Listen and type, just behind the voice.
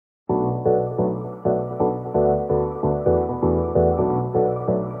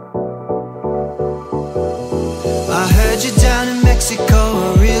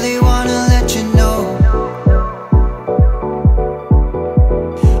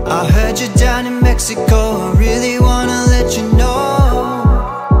heard you're down in Mexico. I really wanna let you know,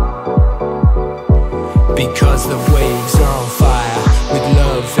 because the waves are on fire with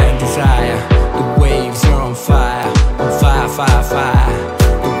love and desire. The waves are on fire, fire, fire.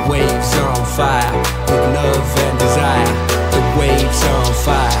 The waves are on fire